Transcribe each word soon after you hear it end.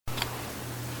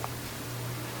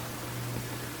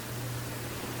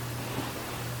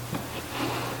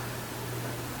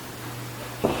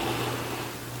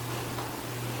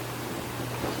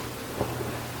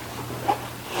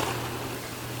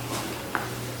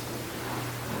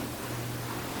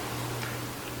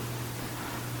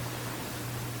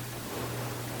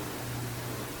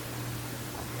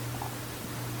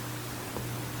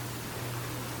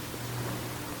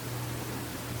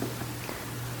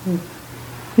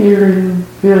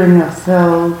feeling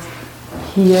ourselves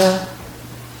here,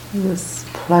 this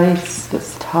place,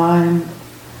 this time,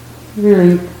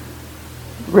 really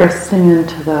resting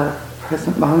into the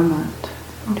present moment,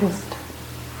 just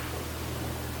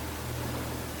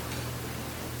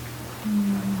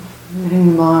letting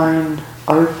the mind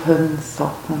open,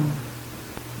 soften,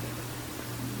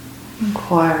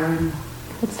 inquiring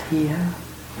what's here.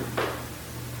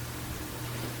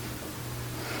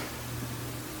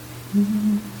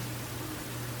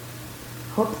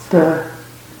 What's the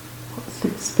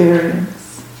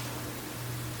experience?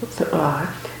 What's it like?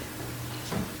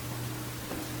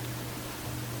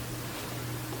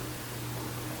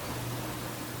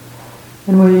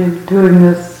 And we're doing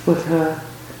this with a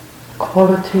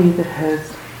quality that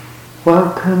has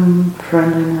welcome,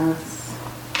 friendliness,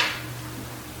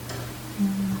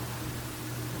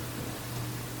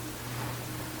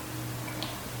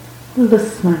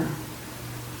 listening,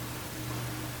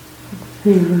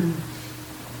 feeling.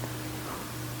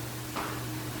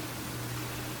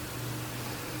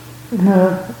 In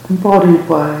an embodied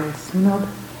way, so not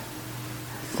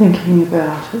thinking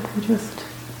about it, we're just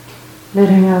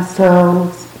letting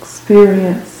ourselves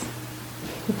experience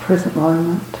the present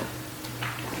moment.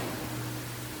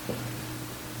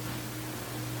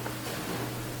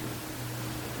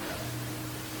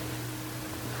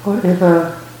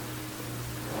 Whatever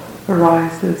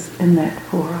arises in that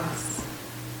for us.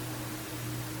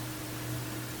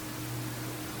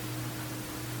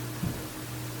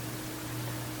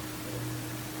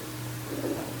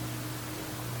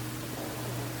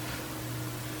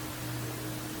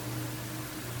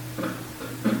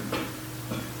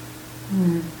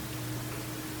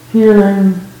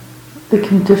 Feeling the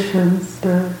conditions,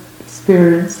 the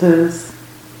experiences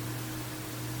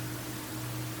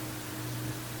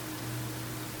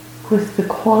with the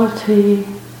quality,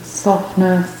 the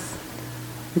softness,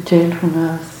 the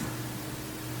gentleness.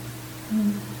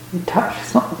 You touch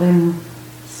something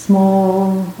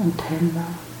small and tender.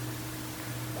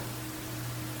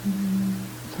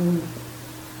 So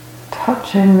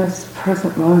touching this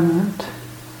present moment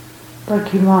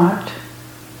like you might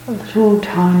a little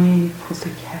tiny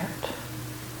pussycat,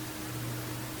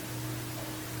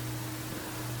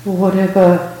 or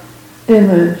whatever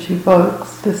image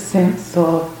evokes this sense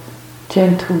of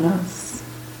gentleness,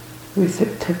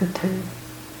 receptivity,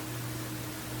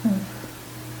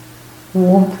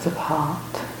 warmth of heart.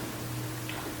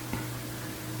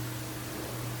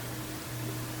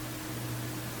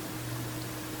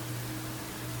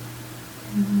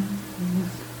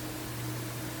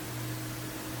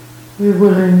 We're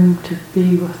willing to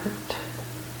be with it.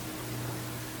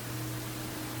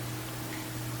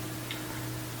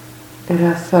 Let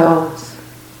ourselves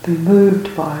be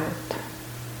moved by it.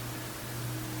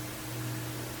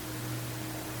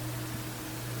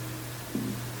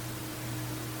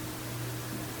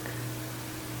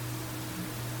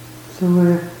 So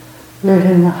we're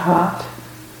letting the heart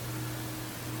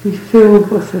be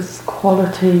filled with this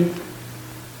quality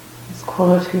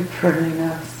of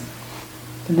friendliness,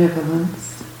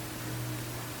 benevolence.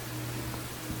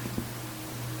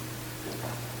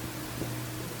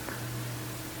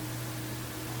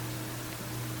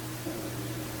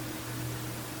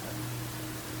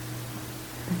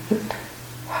 If the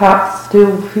heart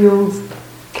still feels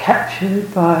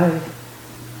captured by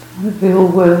ill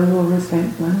will or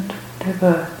resentment,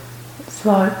 whatever it's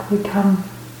like, we come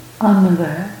under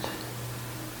that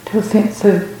to a sense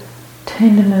of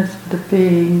tenderness for the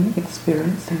being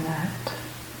experiencing that.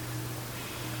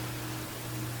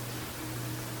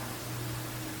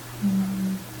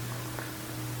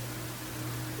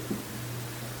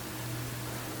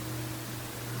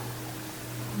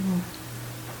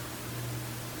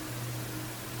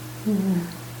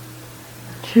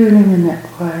 Tuning in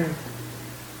that way,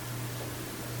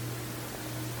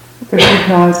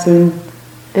 recognizing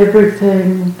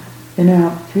everything in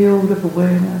our field of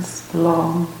awareness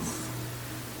belongs.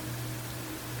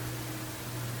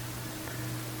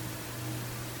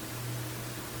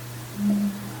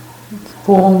 It's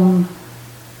formed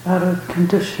out of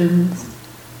conditions,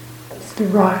 just a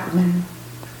ripening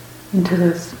into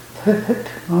this perfect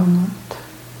moment.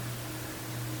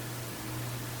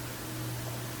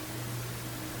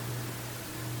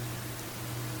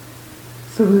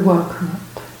 So we welcome it.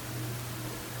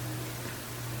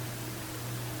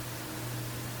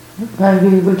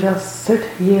 Maybe we just sit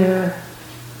here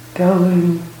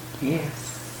going,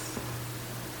 yes,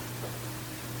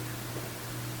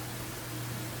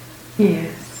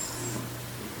 yes.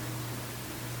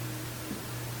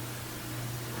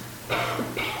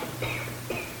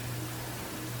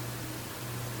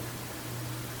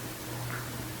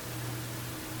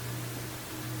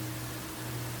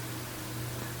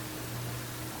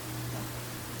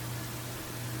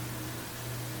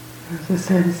 There's a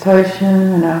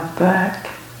sensation in our back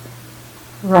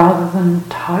rather than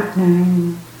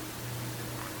tightening.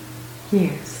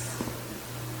 Yes.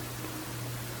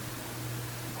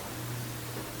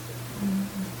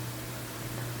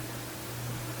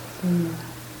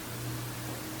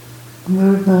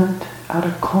 Movement out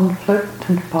of conflict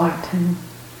and fighting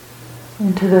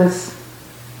into this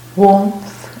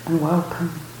warmth and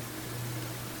welcome.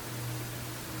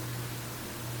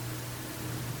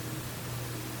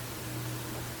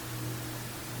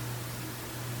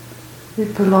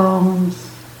 It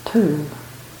belongs to.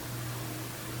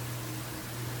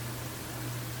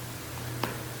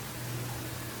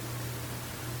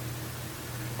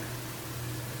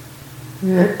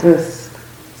 You get this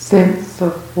sense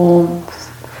of warmth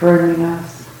filling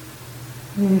us.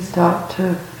 You start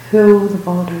to fill the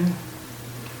body,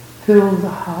 fill the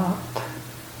heart.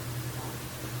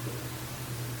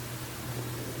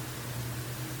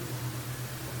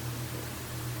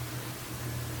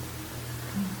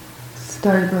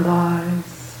 Stabilize,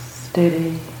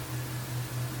 steady.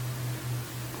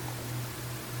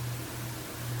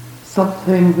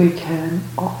 Something we can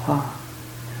offer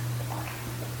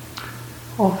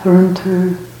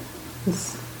into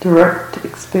this direct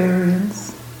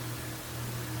experience.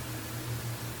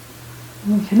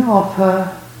 We can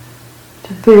offer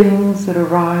to beings that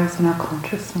arise in our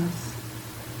consciousness.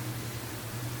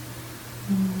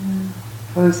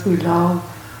 Those we love,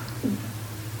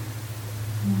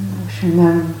 wishing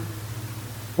them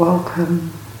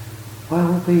welcome,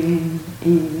 well-being,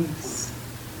 ease.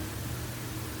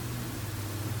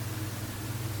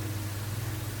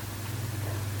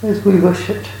 As we wish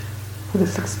it for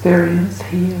this experience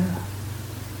here,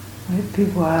 may it be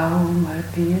well, may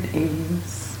it be at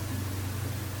ease.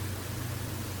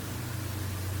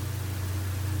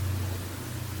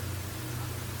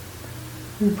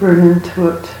 We bring into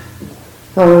it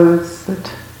those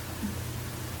that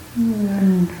we're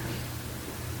in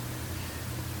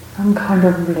some kind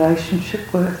of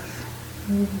relationship with,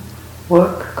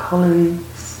 work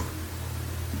colleagues,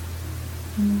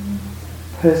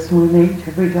 person we meet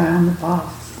every day on the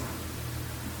bus,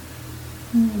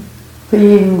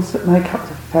 beings that make up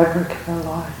the fabric of our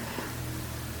life.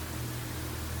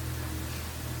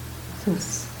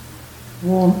 This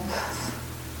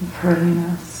warmth and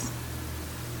friendliness,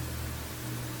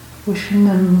 wishing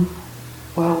them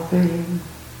well-being,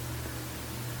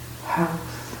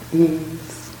 health, ease.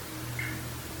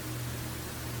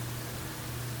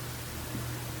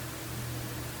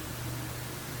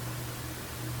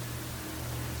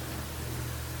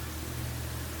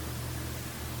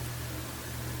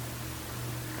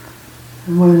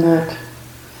 And when that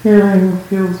feeling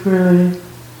feels really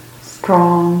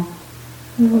strong,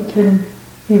 we can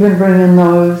even bring in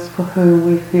those for whom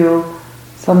we feel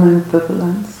some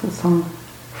ambivalence or some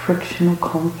friction or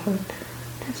conflict.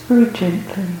 Just very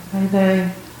gently, may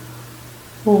they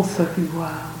also be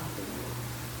well.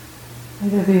 May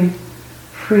they be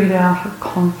freed out of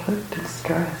conflict and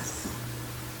stress.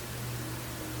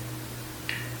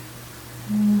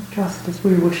 Just as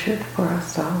we wish it for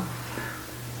ourselves.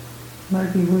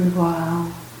 Maybe we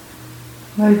well.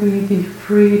 Maybe we be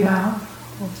freed out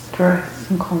of stress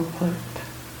and conflict.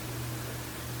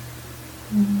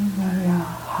 May our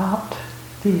heart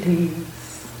be at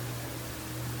ease.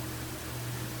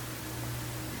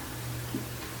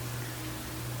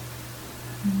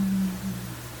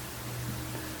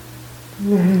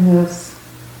 Letting this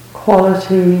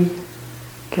quality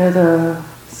gather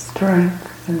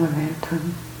strength and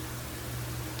momentum.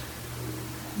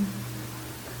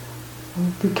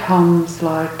 It becomes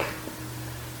like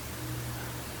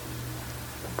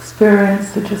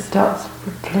experience that just starts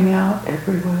rippling out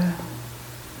everywhere.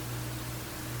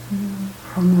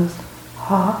 From this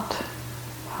heart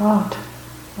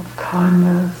of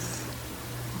kindness,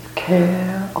 of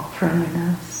care, of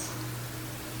friendliness.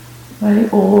 May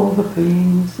all the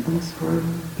beings in this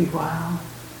room be well.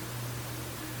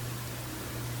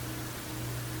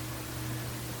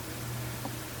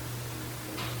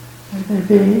 May they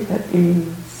be at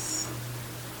ease.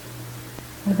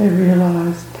 May they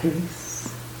realize peace.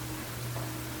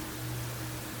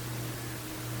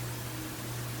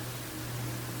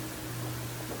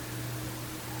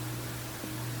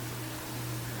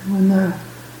 And when the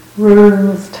room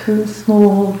is too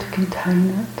small to contain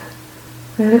it,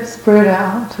 let it spread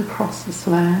out across this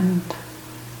land.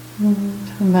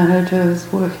 To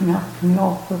managers working up from the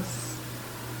office,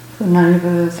 the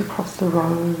neighbours across the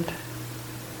road.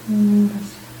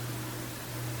 Just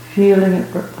feeling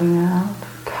it rippling out.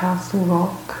 Castle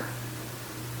Rock,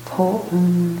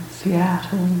 Portland,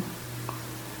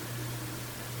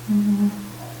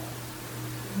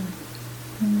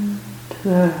 to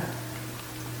the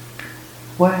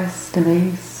west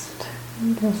and east,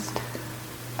 and just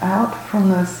out from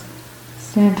this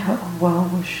centre of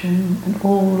well-wishing in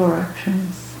all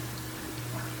directions.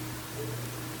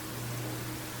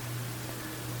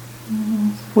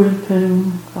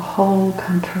 Sweeping the whole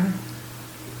country.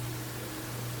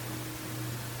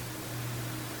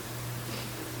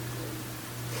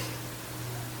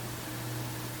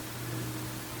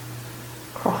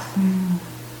 Crossing,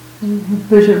 you can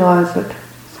visualise it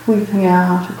sweeping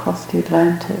out across the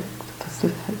Atlantic, the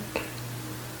Pacific,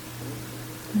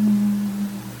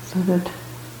 so that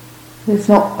there's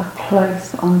not a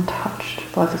place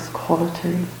untouched by this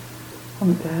quality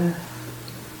on the earth.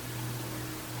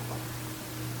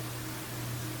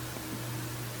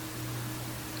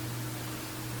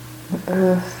 The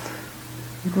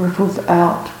earth, it ripples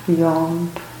out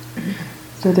beyond,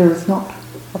 so there is not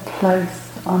a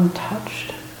place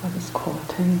untouched by this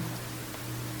quality.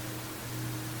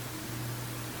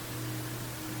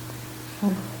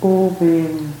 And all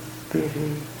beings be at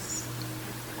ease.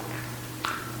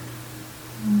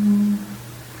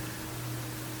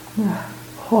 The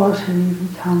quality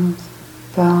becomes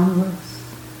boundless.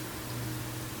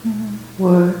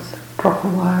 Words drop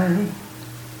away.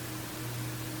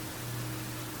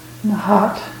 And the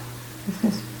heart is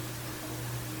just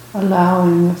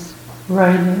allowing this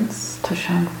radiance to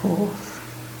shine forth,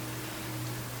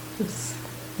 this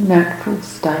natural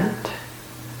state,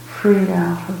 freed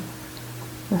out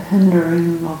of the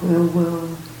hindering of ill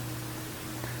will.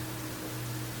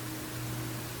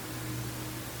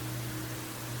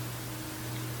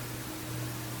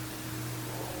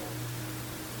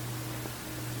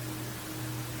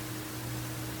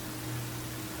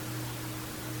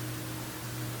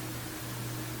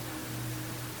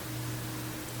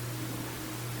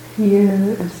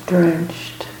 Here is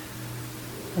drenched,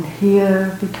 and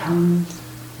here becomes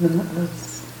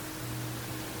limitless.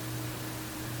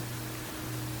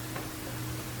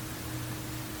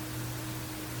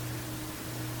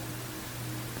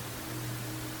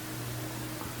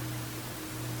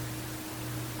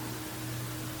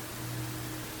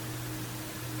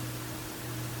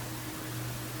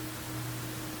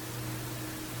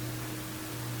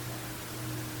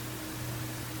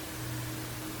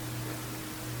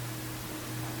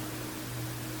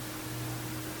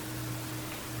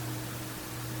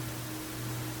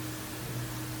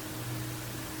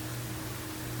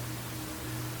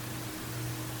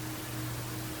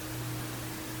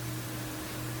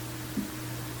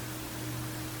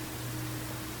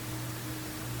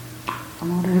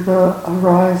 And whatever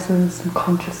arises in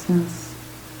consciousness,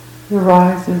 it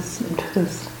arises into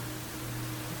this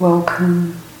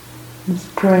welcome, is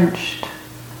drenched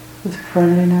with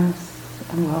friendliness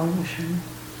and well-wishing.